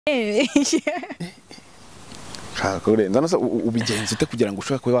kurenza nose ubigenza ute kugira ngo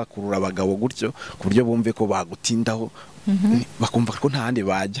ushobore kuba wakurura abagabo gutyo ku buryo bumve ko bagutindaho bakumva ko nta handi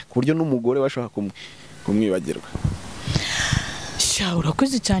bajya ku buryo n'umugore bashobora kumwibagirwa.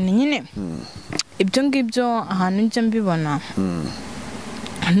 Urakoze cyane nyine ibyo ngibyo ahantu njya mbibona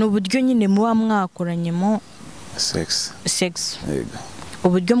n'uburyo nyine muba mwakoranyemo sex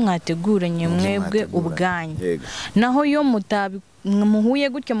uburyo mwateguranye mwebwe ubwanyu naho yo muhuye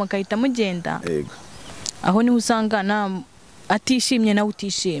gutyo mukahita mugenda aho niho usanga atishimye nawe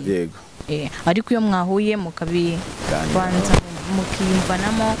utishimye ariko iyo mwahuye mukabibanza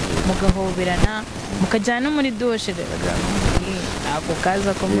mukiyumvanamo mugahoberana mukajyana no muri dushe ako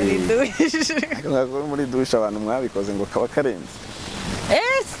kaza ko muri dushe muri dushe abantu mwabikoze ngo kaba karenze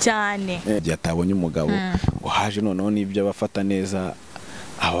cyane yatabonye umugabo ngo haje noneho n'ibyo bafata neza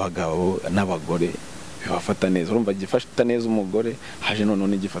abagabo n'abagore bibafata neza urumva gifata neza umugore haje noneho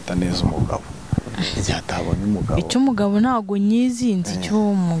n'igifata neza umugabo yatabonye umugabo icyo umugabo ntago nyizinzi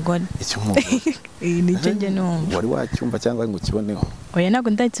cy'umugore nicyo njye numva wari wacyumva cyangwa ngo ukiboneho oya ntago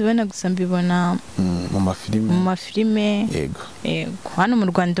ndakibona gusa mbibona mu mafilime yego hano mu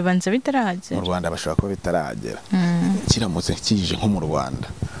Rwanda banza bitarahagera mu Rwanda bashobora kuba bitarahagera kiramutse kije nko mu Rwanda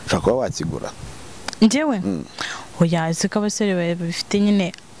ushobora kuba wakigura njyewe oya siko abasore bafite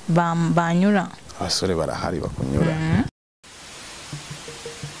nyine banyura abasore barahari bakunyura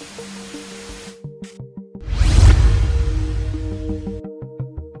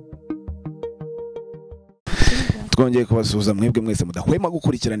twongeye kubasuhuza mwebwe mwese mudahwema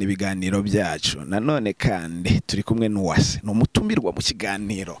gukurikirana ibiganiro byacu nanone kandi turi kumwe n'UWASE n'umutumirwa mu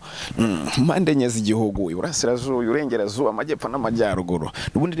kiganiro mpande enye z'igihugu iburasirazuba urengerazuba amajyepfo n'amajyaruguru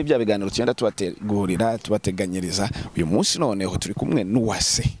n'ubundi ni bya biganiro tugenda tubategurira tubateganyiriza uyu munsi noneho turi kumwe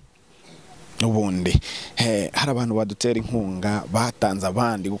n'UWASE ubundi hari abantu badutera inkunga batanze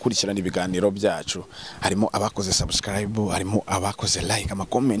abandi gukurikirana ibiganiro byacu harimo abakoze subscribe harimo abakoze like ama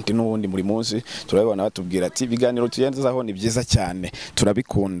comment n'ubundi muri munsi turabibona batubwira ati ibiganiro tuyenzaho ni byiza cyane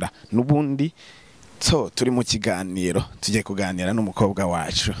turabikunda n'ubundi turi mu kiganiro tugiye kuganira n'umukobwa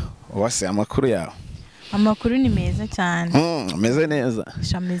wacu UWASE amakuru yawe amakuru ni meza cyane meze neza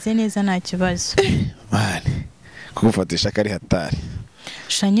shameze neza nta kibazo mane kugufatisha kari hatari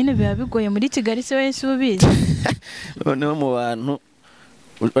nyine biba bigoye muri Kigali se wese ubizi noneho mu bantu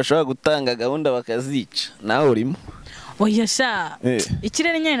bashobora gutanga gahunda bakazica nawe urimo oya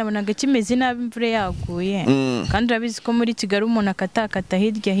ikirere nyine nabonaga kimeze nabi imvura yaguye kandi urabizi ko muri Kigali umuntu akatakata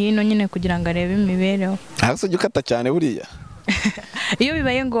hirya hino nyine kugira ngo arebe imibereho hasi ujya ukata cyane buriya iyo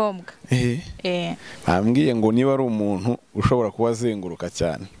bibaye ngombwa bambwiye ngo niba ari umuntu ushobora kuba azenguruka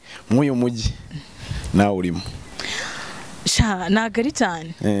cyane nk'uyu mujyi nawe urimo nagari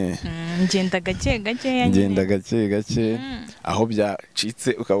cyane ngenda gake gake aho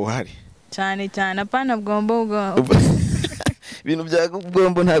byacitse ukaba uhari cyane apana bwombo ibintu bya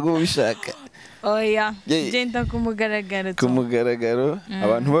bwombo ntago ubishaka oya ngenda ku mugaragaro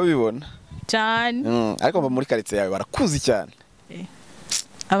abantu babibona cyane ariko muri quartier yawe barakuzi cyane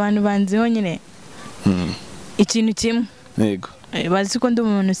abantu banziho nyine ikintu kimwe yego bazi ko ndi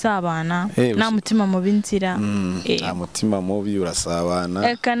umuntu usabana nta mutima mubi nzira nta mutima mubi urasabana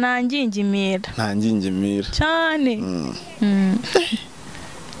eka ntangingimira cyane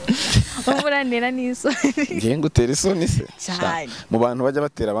uburanira n'isoni ngiye ngutera isoni se cyane mu bantu bajya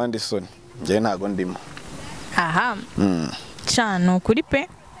batera abandi isoni ngiye ntago ndimo aha cyane ukuri pe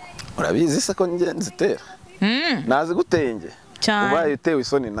urabizi se ko ngiye nzitera nazi gutenge ubaye utewe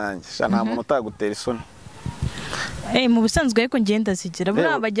isoni nanjye nta muntu utagutera isoni mu busanzwe ariko ngenda zigira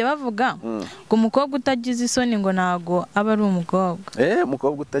buriya bajya bavuga ngo umukobwa utagize isoni ngo ntago aba ari umukobwa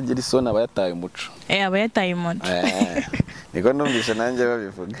umukobwa utagira isoni aba yataye umuco aba yataye umuco niko numvise nanjye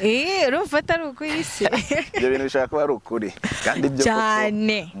babivuga urumva atari ukuyisi ibyo bintu bishaka kuba ari ukuri kandi ibyo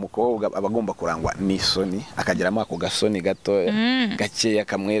cyane umukobwa aba agomba kurangwa n'isoni akagiramo ako gasoni gatoya gakeya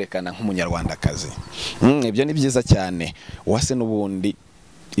kamwerekana nk'umunyarwandakazi ibyo ni byiza cyane UWASE n'ubundi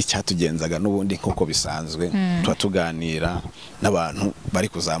icyatugenzaga n'ubundi nk'uko bisanzwe tuba tuganira n'abantu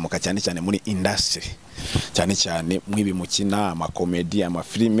bari kuzamuka cyane cyane muri industry cyane mw'ibimukina amakomedi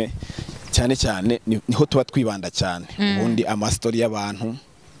amafilime cyane niho tuba twibanda cyane ubundi amastori y'abantu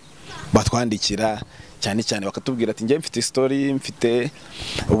batwandikira cyane bakatubwira ati njye mfite story mfite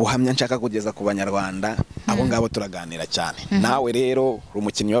ubuhamya nshaka kugeza ku banyarwanda abo ngabo turaganira cyane nawe rero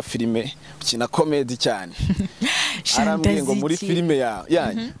umukinnyi wa filime ukina comedy cyane arambwiye ngo muri filime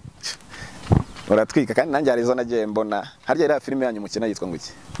yanyu uratwika kandi nanjye hari izo nagiye mbona harya iriya filime yanyu mukina yitwa ngo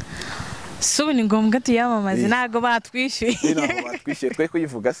iki subu ni ngombwa tuyamamaze ntago batwishyuye ntago batwishyuye twe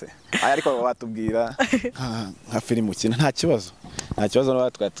kuyivuga se ariko batubwira nka filime ukina nta kibazo nta kibazo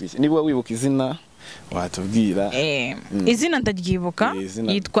n'abatwatwishe niba wibuka izina watubwira. Izina ndagyibuka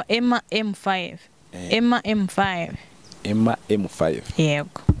yitwa Emma M5. Emma M5. Emma M5.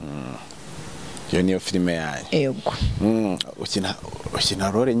 Yego. Iyo niyo filime yayo. Yego.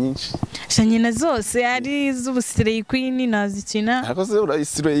 Ukina role nyinshi. Shanyina zose ari iz'ubusirey queen nazikina. Ariko se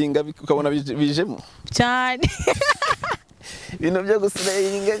urayisireyinga ukabona bijemo. Cyane. Ibintu byo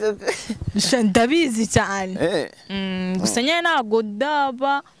gusireyinga. Ndabizi cyane. Gusa nyine ntago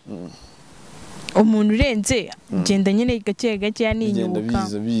daba umuntu urenze genda nyine gake gake yaninyuka.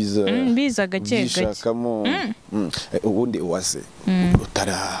 Biza gake gake. Ubundi uwase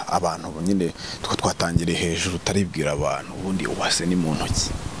utari abantu nyine twatangire hejuru utaribwira abantu ubundi uwase ni mu ntoki.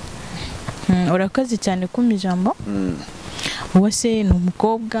 Urakaze cyane kumpa ijambo. Uwase ni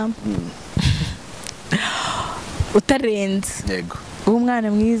umukobwa utarenze. Yego.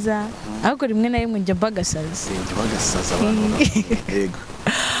 Umwana mwiza ariko rimwe na rimwe njya bagasaza. Abantu. Yego.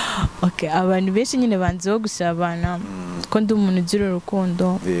 Okay, abantu benshi nyine banzeho gusabana ko ndi umuntu ugira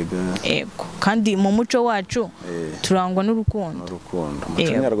urukundo. Yego. Kandi mu muco wacu turangwa n'urukundo.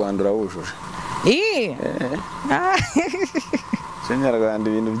 Umuco nyarwanda urawujuje. Nyarwanda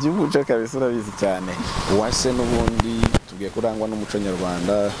ibintu by'umuco kabisa urabizi cyane. Uwase n'ubundi tugiye kurangwa n'umuco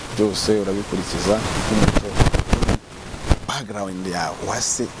nyarwanda byose urabikurikiza umuco. Background ya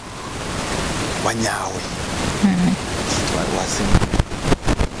Uwase wanyawe. Uwase.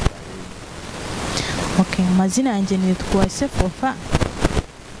 Okay, amazina yanjye ni Uwase Fofa.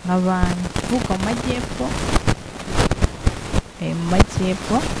 Abantu vuka mu majyepfo.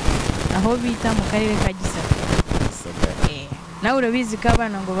 Majyepfo aho bita mu karere ka Gisagara. Nawe urabizi ko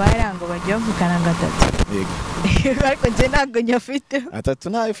abana ngo barango bajya bavukana gatatu. Yego. Ariko nje ntago nyafite. Atatu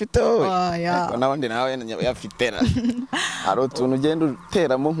ntayo ufite wowe. Ariko nawandi nawe yafitera. Ari utuntu ugenda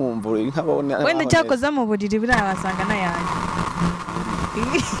uteramo nkumvura nk'abone. Wenda cyakoza mu buriri birabasanga nayanjye.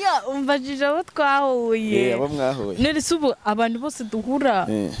 Umvajije abo twahuye. Abo mwahuye. Nere subu abantu bose duhura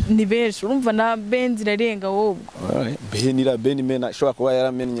ni benshi. Urumva na benzi rarenga wobwo. Benira benimena shobora kuba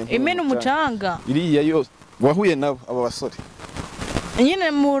yaramennye. Imena umucanga. Iriya yose wahuye nabo aba basore.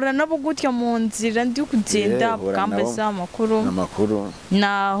 Nyine mura nabo gutya mu nzira ndi kugenda kambaza amakuru.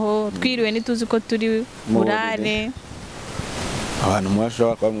 Naho twiriwe nituzi ko turi burare. Abantu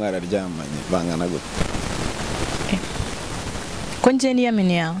mwashobora kuba mwararyamanye bangana gute. Ko nje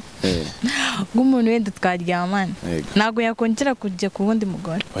niyamenye yawe. Ng'umuntu wenda twaryamana. Nago yakongera kujya ku wundi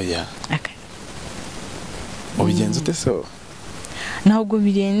mugore. Oya. Ubigenza ute so? Ntabwo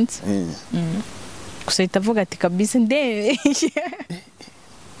birenze. Gusa itavuga ati kabisa ndebe.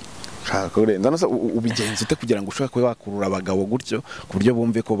 Kurenza no ubigenza ute kugira ngo ushobora kuba wakurura abagabo gutyo ku buryo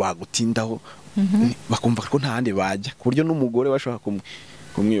bumve ko bagutindaho bakumva ko nta handi bajya ku buryo n'umugore bashobora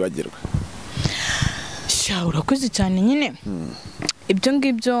kumwibagirwa. Urakoze cyane nyine. Ibyo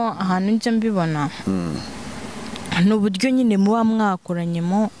ngibyo ahantu njya mbibona. N'uburyo nyine muba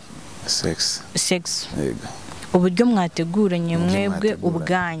mwakoranyemo sex. Yego. Uburyo mwateguranye mwebwe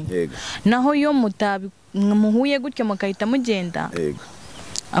ubwanyu. Naho yo muhuye gutyo mukahita mugenda. Yego.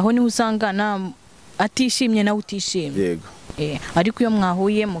 Aho niho usanga atishimye nawe utishimye. Yego. Ariko iyo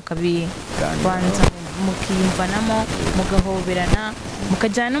mwahuye mukabibanza mukiyumvanamo mugahoberana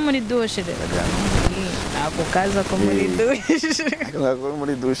mukajyana muri dushe. Ako kaza ko muri dushe. Ako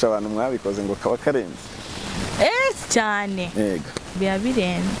muri dushe abantu mwabikoze ngo kaba karenze. Cyane. Yego. Biba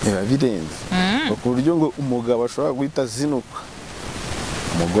birenze. Ku buryo ngo umugabo ashobora guhita zinuka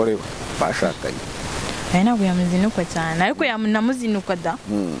umugore we bashakanye. Ntabwo yamuzinuka cyane ariko yamuzinuka da.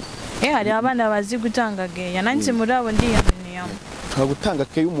 Hari abana bazi gutanga geya nanjye muri abo ndiyamenyamo. Ushobora gutanga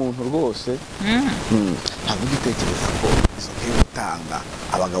ke y'umuntu rwose. Ntabwo ugitekereza ko isoko yo gutanga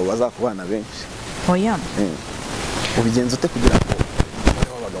abagabo bazakubana benshi. Oya. Ubigenza ute kugira ngo umubare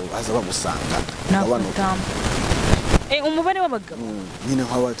w'abagabo baza bagusanga nabanuka. Umubare w'abagabo nyine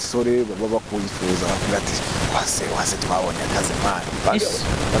nk'abasore baba bakwifuza bavuga ati wase twabonye akazi mani.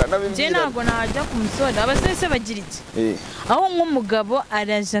 Je ntabwo najya ku musore abasese bagira iki. Aho nk'umugabo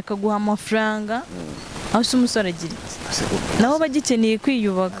araje akaguha amafaranga aho se umusore agira iki. Nabo bagikeneye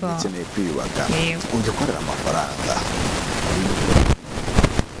kwiyubaka. Ujya ukorera amafaranga.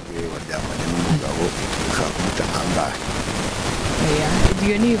 Waryamanye n'umugabo ushaka kumuca nkangahe.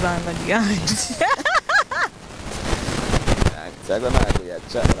 Iyo ni ibanga ryanjye. Cyangwa ntabwo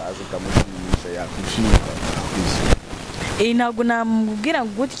yaca araza ukamushimisha yakwishyura akwishyura. Ntabwo namubwira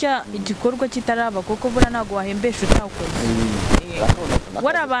gutya igikorwa kitaraba kuko bura ntabwo wahembesha utakoze.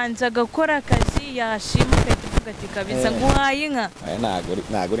 Warabanza agakora akazi yashima ukavuga ati kabisa nguhaye inka.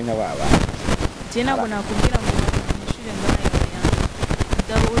 Ntabwo uri nk'ababa. Je ntabwo nakubwira ngo nishyure ngayo yanjye.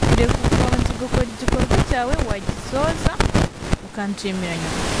 Ndabure kubanza gukora igikorwa cyawe wagisoza ukanshimira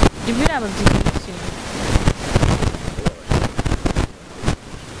nyuma ibyo biraba byinshi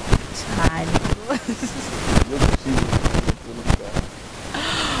cyane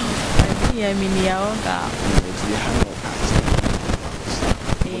ya mini yawe ngaho ugiye hano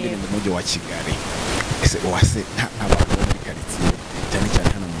ubundi mu mujyi wa Kigali ese uwase n'abantu bo muri karitsiye cyane cyane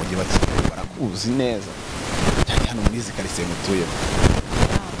hano mu mujyi wa Kigali barakuzi neza cyane hano muri izi karitsiye mutuyemo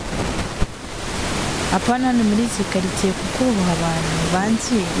apana hano muri izi karitsiye kuko ubu abantu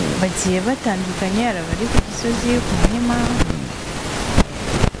banzi bagiye batandukanye hari abari ku Gisozi ku Muhima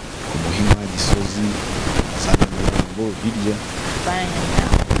Gisozi Sango hirya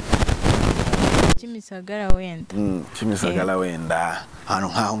Kimisagara wenda Kimisagara wenda hano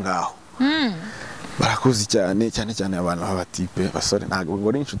ngaho barakuzi cyane abantu b'abatipe basore ntabwo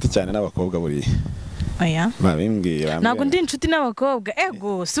bari inshuti cyane n'abakobwa buri oya babimbwira ntabwo ndi inshuti n'abakobwa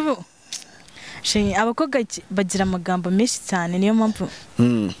ego subu abakobwa bagira amagambo menshi cyane niyo mpamvu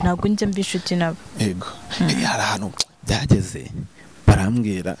ntabwo njya mbishuti nabo ego hari ahantu byageze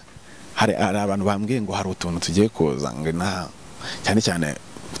barambwira hari abantu bambwiye ngo hari utuntu tugiye koza ngo cyane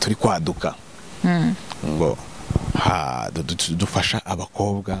turi kwaduka ngo dufasha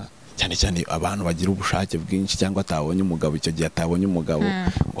abakobwa cyane abantu bagira ubushake bwinshi cyangwa atabonye umugabo icyo gihe atabonye umugabo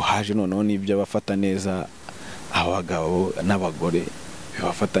ngo haje noneho n'ibyo bafata neza abagabo n'abagore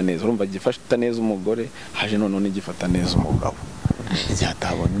bibafata neza urumva gifata neza umugore haje noneho n'igifata neza umugabo igihe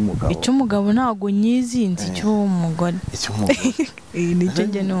atabonye umugabo icyo umugabo ntabwo nyizinze cy'umugore nicyo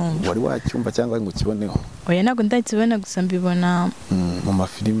njye numva wari wacyumva cyangwa ngo ukiboneho oya ntabwo ndakibona gusa mbibona mu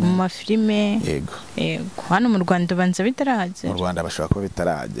mafilime yego hano mu Rwanda banza bitarahagera mu Rwanda bashobora kuba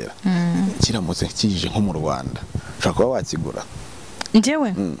bitarahagera kiramutse kije nko mu Rwanda ushobora kuba wakigura njyewe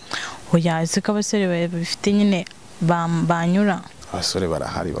oya siko abasore babifite nyine banyura abasore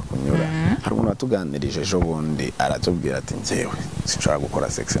barahari bakunyura hari umuntu watuganirije ejo bundi aratubwira ati njyewe sinshobora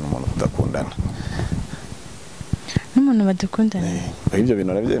gukora sex n'umuntu tudakundana n'umuntu badakundana ibyo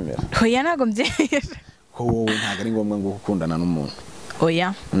bintu urabyemera oya ntabwo mbyemera ko wowe ntabwo ari ngombwa ngo gukundana n'umuntu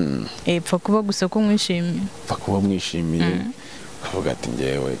oya pfa kuba gusa ko mwishimiye ukavuga ati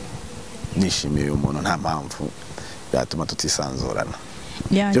njyewe nishimiye uyu muntu nta mpamvu yatuma tutisanzurana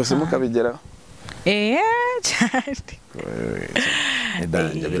byose mukabigeraho cyane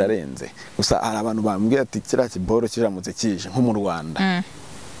birarenze gusa hari abantu bambwiye ati kiriya kiboro kiramutse kije nko mu Rwanda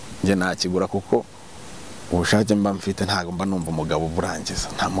njye nakigura kuko ubushake mba mfite ntabwo mba numva umugabo uburangiza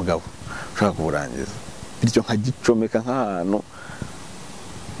nta mugabo ushaka kuburangiza bityo nkagicomeka nk'ahantu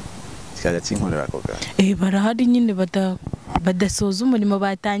kikajya kinkorera ako gahe barahari nyine badasoza umurimo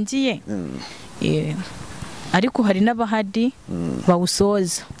batangiye ariko hari n'abahadi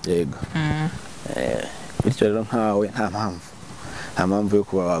bawusoza yego bityo rero nkawe nta mpamvu yo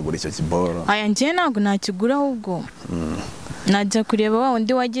kuba wagura icyo kiboro aya njye ntabwo nakigura ahubwo najya kureba wa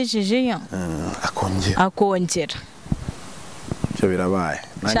undi wagejejeyo akongera ibyo birabaye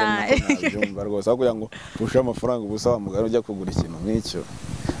nabyumva rwose aho kugira ngo urushe amafaranga ubusa wa mugari ujya kugura ikintu nk'icyo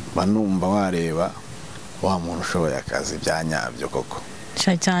banumva wareba wa muntu ushoboye akazi bya nyabyo koko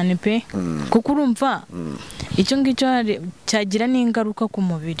cyane pe kuko urumva icyo ngicyo cyagira n'ingaruka ku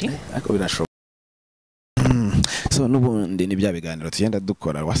mubiri ariko birashoboka so n'ubundi ni bya biganiro tugenda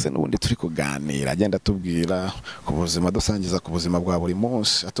dukora wase n'ubundi turi kuganira agenda atubwira ku buzima dusangiza ku buzima bwa buri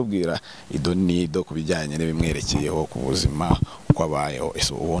munsi atubwira ido nido ku bijyanye n'ibimwerekeyeho ku buzima uko abayeho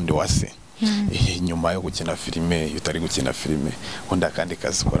ese ubundi wase nyuma yo gukina filime iyo utari gukina filime ubundi akandi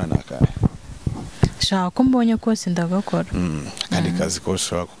kazi ukora ni akahe shaka ko mbonye kose ndagakora akandi kazi ko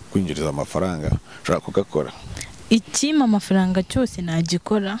ushobora kwinjiriza amafaranga ushobora kugakora ikima amafaranga cyose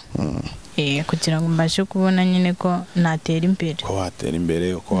nagikora kugira ngo mbashe kubona nyine ko natera imbere ko watera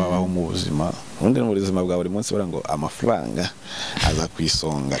imbere uko wabaho mu buzima ubundi mu buzima bwa buri munsi bara ngo amafaranga aza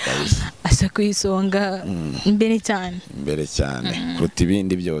kwisonga kabisa asa kwisonga imbere cyane kuruta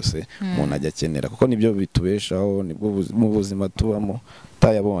ibindi byose umuntu ajya akenera kuko nibyo bitubeshaho nibwo mu buzima tubamo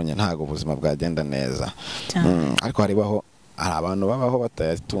utayabonye ntago ubuzima bwagenda neza ariko hari abantu babaho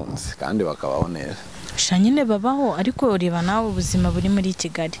batayatunze kandi bakabaho neza nyine babaho ariko ureba nawe ubuzima buri muri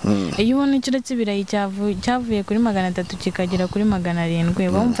Kigali iyo ubona ikiro cy'ibirayi cyavuye kuri 300 kikagera kuri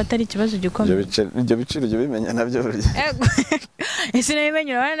 700 wumva atari ikibazo gikomeye ibyo biciro byo bimenya nabyo ese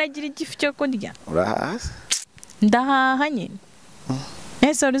nabimenye urabona nagira igifu cyo kurya urahase ndahaha nyine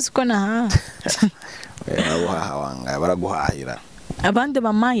ese uruzi ko nahaha baraguhaha wanga baraguhahira abandi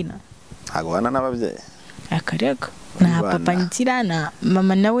bamahina haguhana n'ababyeyi akareka na papa ngira na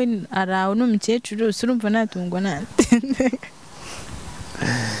mama nawe araho n'umukecuru urumva natungwa nande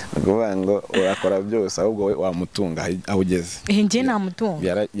kuvuga ngo urakora byose ahubwo we wamutunga aho ugeze njye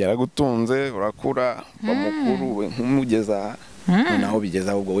namutunga yaragutunze urakura bamukuru we nk'umugeza noneho bigeze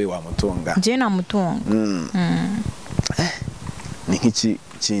ahubwo we wamutunga. njye namutunga. Ni nk'iki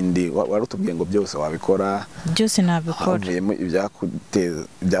kindi wari utubwiye ngo byose wabikora? Byose nabikora. Havuyemo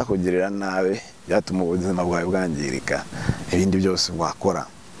ibyakugirira nabi byatuma ubuzima bwawe bwangirika, ibindi byose wakora.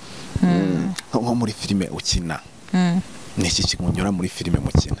 Nko muri filime ukina, ni iki kikunyura muri filime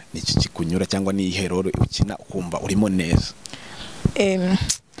mukina? Ni iki kikunyura cyangwa ni ihe role ukina ukumva urimo neza?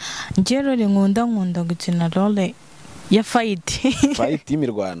 Njye role nkunda gukina role ya fight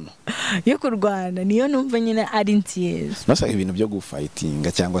y'imirwano, yo kurwana, niyo numva nyine ari nziza. Nasa ibintu byo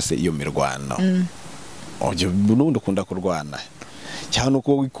gufightinga cyangwa se iyo mirwano, n'ubundi ukunda kurwana cyane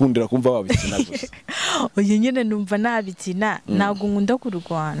uko wikundira kumva wabikina gusa? Oya, nyine numva nabikina, ntabwo nkunda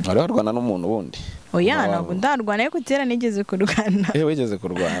kurwana. Wari warwana n'umuntu wundi? Oya, ntabwo ndarwana, ariko kera nigeze kurwana. Wigeze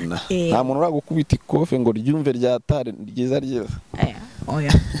kurwana? Nta muntu uragukubita ikofe ngo ryumve ryatare ryiza?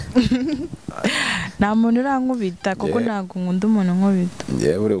 Oya. Nta muntu urankubita kuko ntabwo nkunda umuntu nkubita.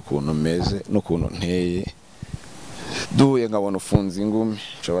 Yewe ukuntu meze n'ukuntu nteye, duhuye nkabona ufunze ingumi,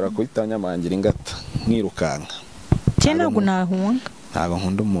 nshobora kuhita nyamangira ingata nkirukanka. Njye ntabwo nahunga. Ntabwo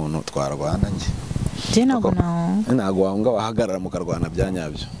nkunda umuntu twarwana njye. Njye ntabwo nahunga. Ntabwo wahunga, wahagarara mukarwana bya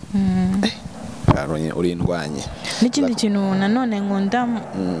nyabyo. Uri indwanye. N'ikindi kintu nanone nkunda,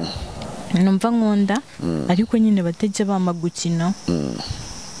 numva nkunda, ariko nyine batajya bampa gukina,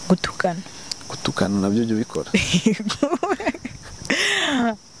 gutukana nabyo byo bikora.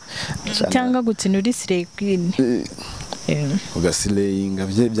 Cyangwa gukina uri slay queen. Ugasileyinga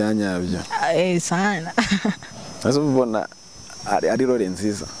bya nyabyo. Sana. Nazo ubona ari role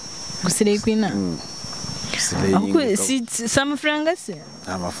nziza. Guslay queen. Ahubwo si amafaranga se?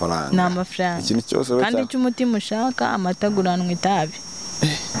 Amafaranga. Ni amafaranga. Ikintu cyose kandi cy'umutima ushaka amataguranwa itabi.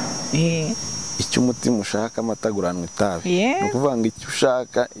 Icyo umutima ushaka amataguranwa itabi. Ni ukuvuga ngo icyo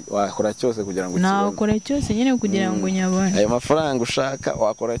ushaka wakora cyose kugira ngo ukibone. Nakora cyose nyine kugira ngo nyabone. Ayo mafaranga ushaka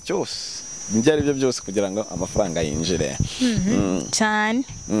wakora cyose, ibyo ari byo byose kugira ngo amafaranga yinjire. Cyane.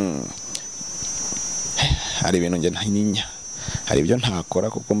 Hari ibintu nge ntinya, hari ibyo ntakora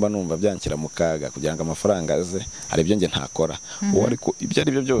kuko mba numva byanshyira mu kaga kugira ngo amafaranga aze. Hari ibyo nge ntakora, ariko ibyo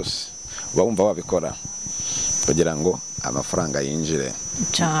ari byo byose uba wumva wabikora kugira ngo amafaranga yinjire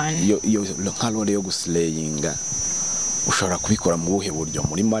cyane. Iyo nka role yo gusleyinga ushobora kubikora mu buhe buryo?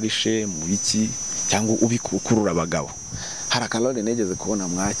 Muri marishe, mu biki, cyangwa ubikurura abagabo? Hari akarole negeze kubona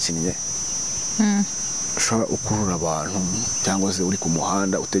mwakinnye, ushobora ukurura abantu cyangwa se uri ku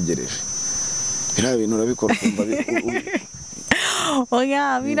muhanda utegereje. Biriya bintu urabikora ukumva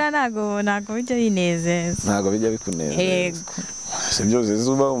oya, bira ntago bijya binezeza. Ntago bijya bikunezeza? Yego. Se byose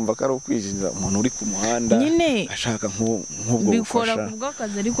zuba wumva ko ari ukwijinira umuntu uri ku muhanda ashaka nk'ubwo bikora bufasha.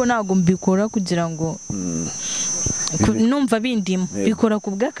 kubw'akazi, ariko ntago mbikora kugira ngo numva bindimo. Bikora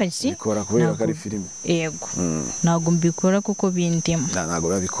kubw'akazi, bikora kubera ko ari filime. Yego. Ntago mbikora kuko bindimo. Ntago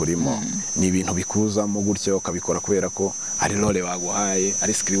bikurimo. Ni ibintu bikuzamo gutyo ukabikora kubera ko ari role baguhaye,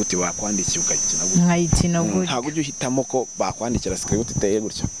 ari script bakwandikiye ukayikina gutyo. Nkayikina gutyo. Ntago ujye uhitamo ko bakwandikira script iteye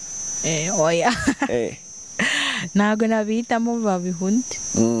gutyo. Oya. Ntago nabihitamo, babihundi.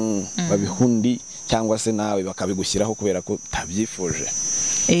 Babihundi cyangwa se nawe bakabigushyiraho kubera ko utabyifuje.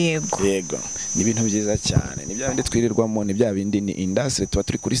 Yego. Ni ibintu byiza cyane. Ni bya bindi twirirwamo, ni bya bindi ni industry, tuba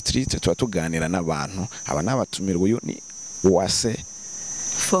turi kuri street, tuba tuganira n'abantu. Aba n'abatumirwa, uyu ni UWASE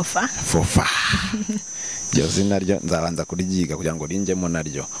Fofa. Iryo zina ryo nzabanza kuryiga kugira ngo rinjemo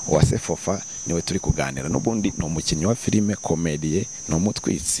naryo. UWASE Fofa niwe turi kuganira. N'ubundi ni umukinnyi wa filime, komediye, ni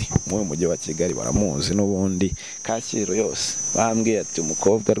umutwitsi mu mujyi wa Kigali, baramuzi. N'ubundi Kacyiru yose bambwiye ati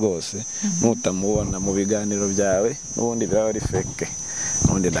umukobwa rwose nutamubona mu biganiro byawe n'ubundi biraba ari feke,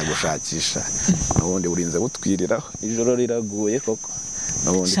 n'ubundi ndagushakisha, n'ubundi urinze butwiriraho, ijoro riraguye koko.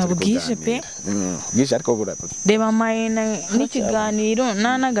 Bwije pe. Bwije ariko buratu. Reba amaye n'ikiganiro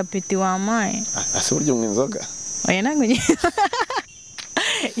n'agapeti wamaye. Ase buryo mu inzoga? Oya ntago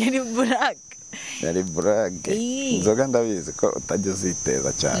yari burage. Inzoga ndabizi ko utajya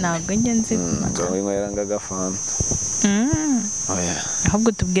uziteza cyane. Ntabwo njye nzikunda. Nzoga inywera agafanta. Oya.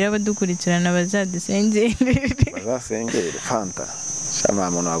 Ahubwo tubwire abadukurikirana bazadusengere. Bazasengere fanta.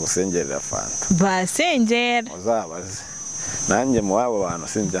 Shama muntu wagusengerera fanta. Basengera. Uzabaze. Nanjye mu wabo bantu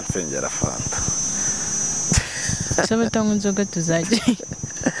sinjya nsengera fanta. Saba tanga inzoga tuzajya.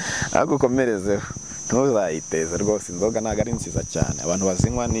 Agukomerezeho. Ntuzayiteze rwose, inzoga ntago ari nziza cyane. Abantu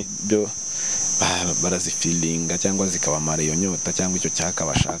bazinywa ni byo barazifilinga cyangwa zikabamara iyo nyota cyangwa icyo cyaka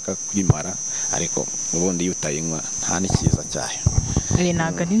bashaka kwimara, ariko ubundi iyo utayinywa nta n'ikiza cyayo.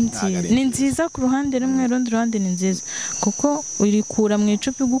 Ntago ari nziza. Ni nziza ku ruhande rumwe, urundi ruhande ni nziza kuko urikura mu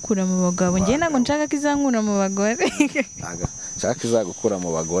icupa igukura mu bagabo. Njye ntabwo nshaka ko izankura mu bagore. Ntago nshaka izagukura mu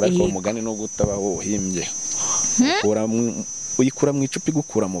bagore, ariko umugani no gutaba wohimbye. uyikura mu icupa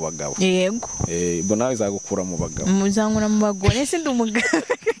igukura mu bagabo. Yego. Bo nawe izagukura mu bagabo. Muzankura mu bagore se ndi umugabo.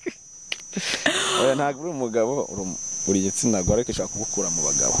 Oya ntabwo uri umugabo uri igitsina gore ariko ishaka kugukura mu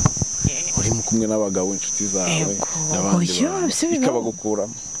bagabo. Uri kumwe n'abagabo inshuti zawe n'abandi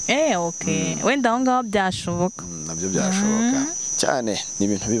ikabagukuramo. Okay. Wenda aho ngaho byashoboka. Nabyo byashoboka cyane, ni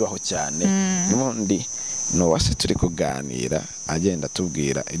ibintu bibaho cyane. N'ubundi Uwase turi kuganira agenda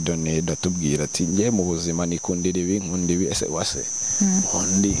atubwira idonedo, atubwira ati ngiye mu buzima nikundira ibi nkundi ibi. Ese Uwase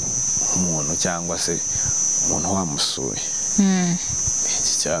undi umuntu cyangwa se umuntu wamusuye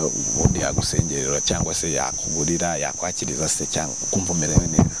ubundi yagusengerera cyangwa se yakugurira yakwakiriza se cyangwa ukumva umerewe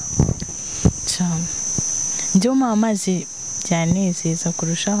neza cyane? Njyewe amazi byanezeza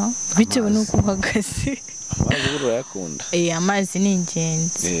kurushaho bitewe n'uko uhagaze. Amazi urayakunda? Amazi ni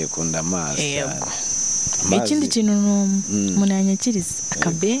ingenzi. Kunda amazi cyane. Ikindi kintu umuntu yanyakiriza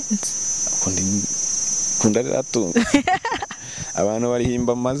akabenzi. Kunda riratunga. Abantu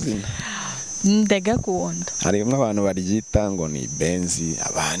barihimba amazina. Ndagakunda. Harimo abantu baryita ngo ni benzi,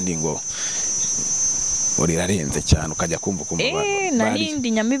 abandi ngo urirarenze cyane ukajya kumva abantu.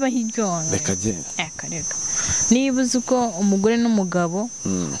 Narindi nyamiba hiryo. Reka genda. Reka. Niba uzi uko umugore n'umugabo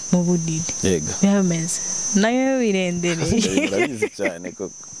mu buriri bimeze nayo birendereye. Urabizi cyane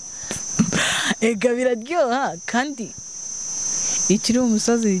koko. Biraryoha kandi ikiri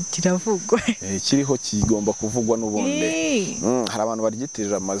umusozi kiravugwa. Kiriho kigomba kuvugwa n'ubundi. Hari abantu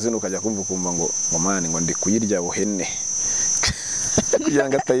baryitije amazina ukajya kumva ngo mani ngo ndi kuyirya buhene kugira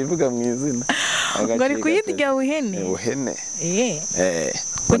ngo atayivuga mu izina. Ngo ari kuyirya buhene. Buhene.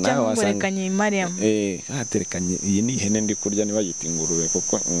 Cyangwa ngorekanye Mariam. Haterekanye iyi ni ihene ndi kurya nibayita ingurube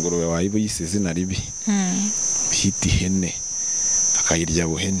kuko ingurube wayibu yise izina ribi. Bita ihene akayirya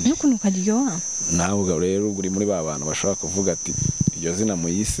buhene. Nukuntu karyoha. Nawe rero uri muri ba bantu bashobora kuvuga ati iryo zina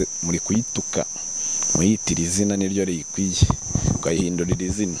muyise muri kuyituka muyitira izina niryo rikwiye ukayihindurira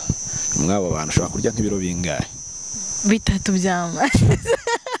izina. Mwabo bantu ushobora kurya nk'ibiro bingahe? 3 by'amazi.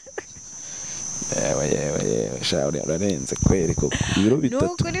 Yewe urarenze kweri ko ibiro 3.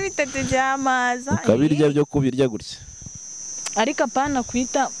 Nukuri 3 by'amazi. Ukabirya byo kubirya gutya. Ariko apana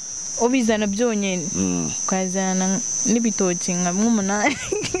kwita ubizana byonyene. Ukazana n'ibitoki nka 8.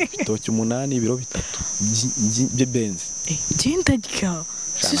 Ibitoki 8 ibiro 3 by'benzi. Genda rya.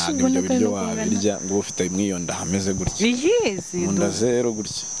 Ntabwo ibyo biryo wabirya ngo ufite imwiyonda hameze gutya. Munda zero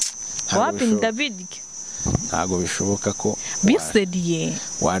gutya. Wapi ndabirya? Ntabwo bishoboka ko bisediye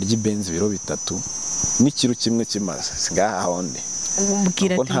warya ibenzi ibiro 3 n'ikiro kimwe kimaze singaha honde.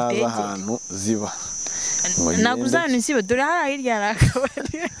 Ubwira ati ntaza ahantu ziba. Naguzana isibe dore harahirya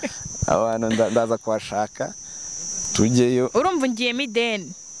rakabari. Abantu ndaza kwashaka tugeyo. Urumva ngiye mideni.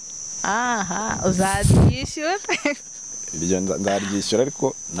 Uzaryishyura. Ibyo ndaryishyura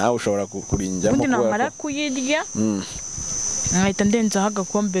ariko nawe ushobora kurinjyamo kuko namara kuyirya nkahita ndenzaho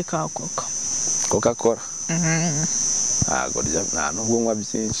agakombe ka Coca-Cola. Nta nubwo unywa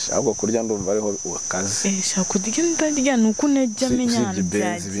byinshi ahubwo kurya ndumva ariho wakaze. Shaka kurya ndarya nuko unajya amenya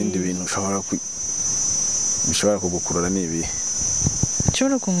byagiye. Ibindi bintu bishobora kugukurura nibi.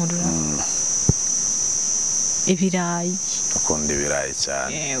 Nshobora kunkurura ibirayi. Akunda ibirayi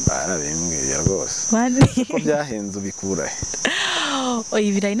cyane. Barabimbwiye rwose. Ko byahenze ubikura he?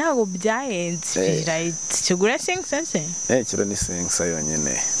 Ibirayi ntabwo byahenze. Ibirayi kigura 5 cents. Kiro ni 5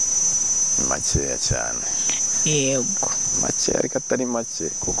 yonyine. Makeya cyane. Yego. Make ariko atari make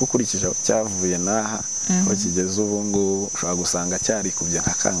kuko ukurikije cyavuye naha aho kigeze ubu ngubu ushobora gusanga cyari kubye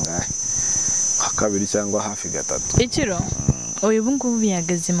nka kangahe nka 2 cyangwa hafi 3. Ikiro? Ubu ngubu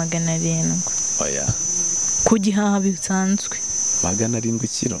bihagaze 700. Oya. Kugihaha bisanzwe. 700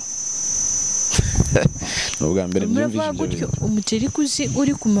 kilo. Nubwa mbere byumvishije gutyo umuceri kuzi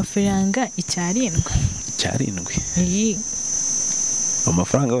uri ku mafaranga 7.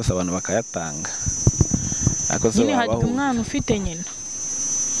 Amafaranga yose abantu bakayatanga. Nyine hari umwana ufite nyina.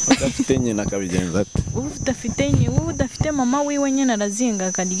 Udafite nyina akabigenza ate? Udafite nyina, udafite mama wiwe nyine arazinga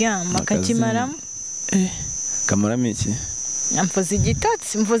akaryama akakimaramo. Kamaramo iki? Mvuze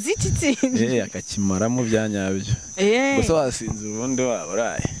igitotsi, mvuze iki? Akakimaramo byanyabyo. Gusa wasinzira ubundi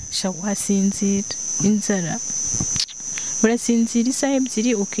waburaye. Wasinzira inzara. Urasinzira isaha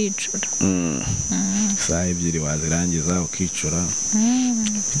 2 ukicura. Isaha 2 wazirangiza ukicura.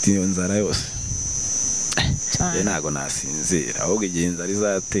 Ufite iyo nzara yose. Ntago nasinzira ahubwo igihe inzara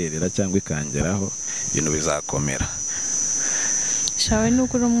izaterera cyangwa ikangeraho ibintu bizakomera. Shawe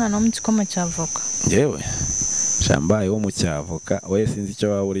nuko uri umwana wo mu gikoma cy'avoka. Ngewe shambaye wo mu cyavoka we sinzi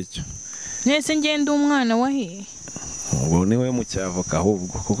icyo waba uri cyo. Nese ngenda umwana wahiye. Ubu ni we mu cyavoka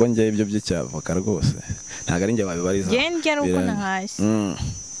ahubwo kuko ngiye ibyo by'icyavoka rwose ntago ari nge babibariza. Ngende ari uko nahashye.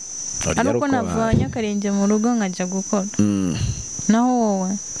 ariko navanye akarenge mu rugo nkajya gukora. Naho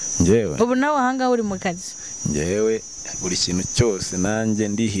wowe njyewe ubu nawe ahanga uri mu kazi? njyewe buri kintu cyose nanjye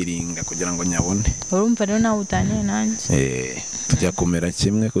ndihiringa kugira ngo nyabone. Urumva rero nawe utaniye nanjye? Tujya kumera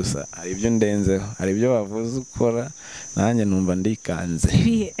kimwe, gusa hari ibyo ndenzeho, hari ibyo wavuze ukora nanjye numva ndikanze.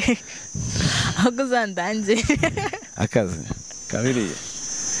 ahubwo uzandanze akazi kabiriye.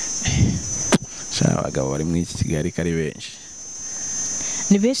 Abagabo bari muri iki Kigali kari benshi,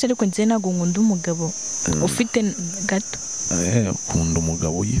 ni benshi, ariko njye ntabwo nkunda umugabo ufite gato. ukunda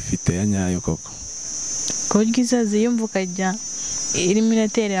umugabo uyifite ya nyayo koko, ku buryo izaza yumva ukajya irimo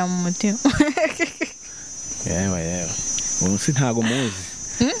iraterera mu mutima. yewe ubu si ntago muzi.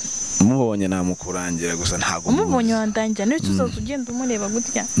 Mubonye namukurangira, gusa ntago muzi. Umubonye wandangira n'icyo uzaza ugenda umureba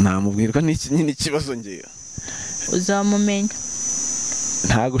gutya. Namubwirwa n'iki nyine ikibazo ngiye. Uzamumenya.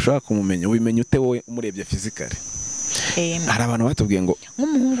 Ntago ushobora kumumenya, ubimenya ute wowe umurebye physically? Hari abantu batubwiye ngo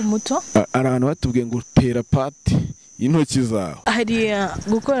nk'umuhungu muto, hari abantu batubwiye ngo tera pati intoki zawe. Hari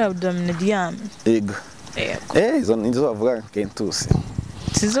gukora abdominal. Ego. Izo nizo bavuga kentusi.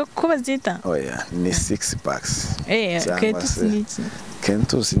 Sizo ko bazita? Oya, ni 6 packs. Kentusi ni iki?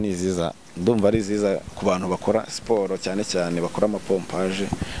 Kentusi ni ziza, ndumva ari ziza ku bantu bakora siporo cyane cyane bakora amapompaje,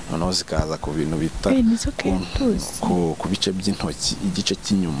 noneho zikaza ku bintu bita ku bice by'intoki, igice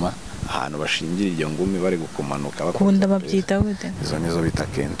cy'inyuma ahantu bashingira iyo ngumi bari gukumanuka. Kunda babyita gute? Izo nizo bita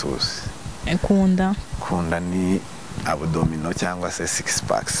kentusi. Kunda ni abdominal cyangwa se 6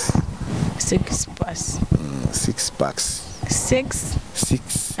 packs. 6 packs. 6 packs. 6.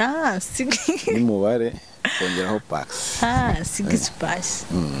 6. Ni mubare kongeraho packs. 6 packs.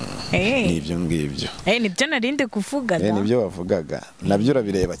 Nibyo ngibyo. Nibyo narinde kuvuga. Nibyo bavugaga. Nabyo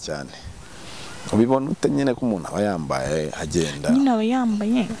urabireba cyane. Ubibona ute nyine ko umuntu aba yambaye agenda. Nyine aba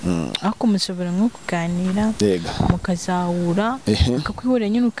yambaye. Ako mushobora nko kuganira. Mukazahura. Akakwihura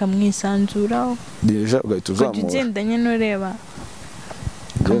nyine ukamwisanzuraho. Deja ugahita uzamura. Ugenda nyine ureba.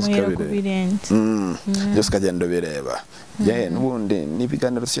 Kamuhera ku birenge. Byose ukagenda bireba. N'ubundi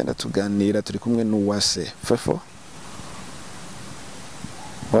n'ibiganiro cyenda tuganira turi kumwe n'UWASE Fefo.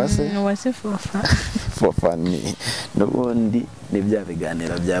 UWASE Fofa ni n'ubundi ni bya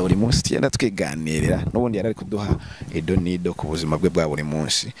biganiro bya buri munsi cyenda twiganirira. N'ubundi yari ari kuduha nido ku buzima bwe bwa buri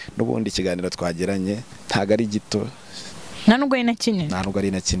munsi. N'ubundi ikiganiro twageranye ntago ari gito, nubwo ari na kinini. Ntabwo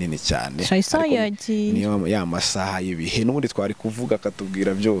ari na kinini cyane. Niyo ya masaha y'ibihe n'ubundi twari kuvuga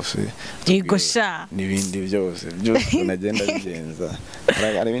akatubwira byose. Yego sha. N'ibindi byose unagenda bigenza.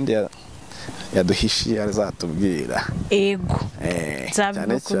 Hari ibindi yaduhishiye azatubwira. Ego.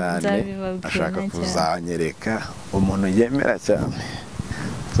 Cyane ashaka kuzanyereka umuntu yemera cyane.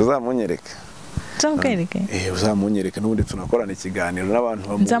 Tuzamunyereka. Uzamunyereka n'ubundi tunakorana ikiganiro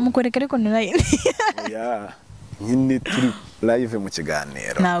n'abantu nzamukoreka ariko naraye. Nyine turi live mu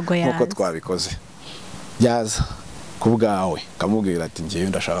kiganiro nkuko twabikoze. Yaza ku bwawe kamubwira ati ngiye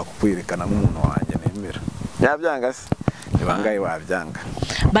ndashaka kukwerekana nk'umuntu wanjye nemera. Yabyanga se? Nibangaye wabyanga.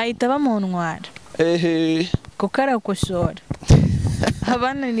 Bahita bamuntwara. Kuko arakoshora.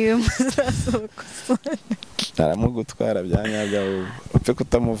 Abana niwe muzasohoka. Aramugutwara byanyabyaho upfe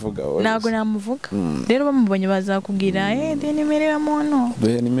kutamuvuga wowe. Ntago namuvuga. Rero bamubonye bazakubwira de nimero ya muntu.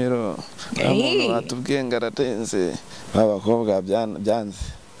 De nimero. Batubwiye ngaratenze. Abakobwa byanze.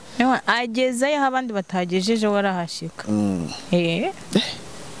 Agezeyo abandi batagejeje warahashika.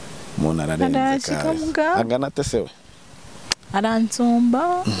 Umuntu ararenze ka. Angana tesewe.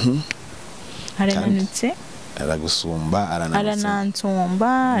 Aransumba. Arananutse. Aragusumba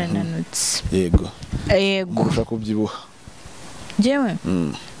aranansumba arananutse. Yego. Murusha kubyibuha. Jewe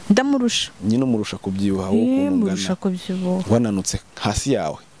ndamurusha. Nyine umurusha kubyibuha wo kumugana. Murusha kubyibuha. Wananutse hasi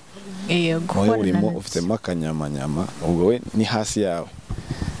yawe. Yego. Wowe urimo ufitemo akanyamanyama, ubwo we ni hasi yawe.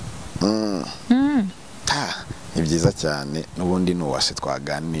 Ni byiza cyane. N'ubundi n'UWASE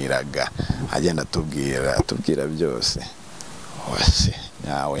twaganiraga agenda tubwira byose. UWASE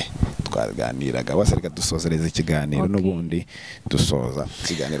yawe twaganiraga. UWASE reka dusozereza ikiganiro n'ubundi dusoza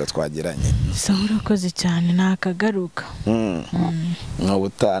ikiganiro twagiranye. Urakoze cyane nakagaruka.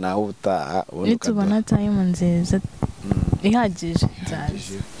 Naho utaha nitubona time nziza ihagije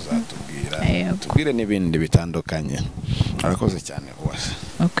uzatubwira. Tubwire n'ibindi bitandukanye. Urakoze cyane UWASE.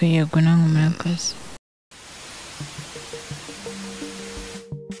 Yego namwe murakoze.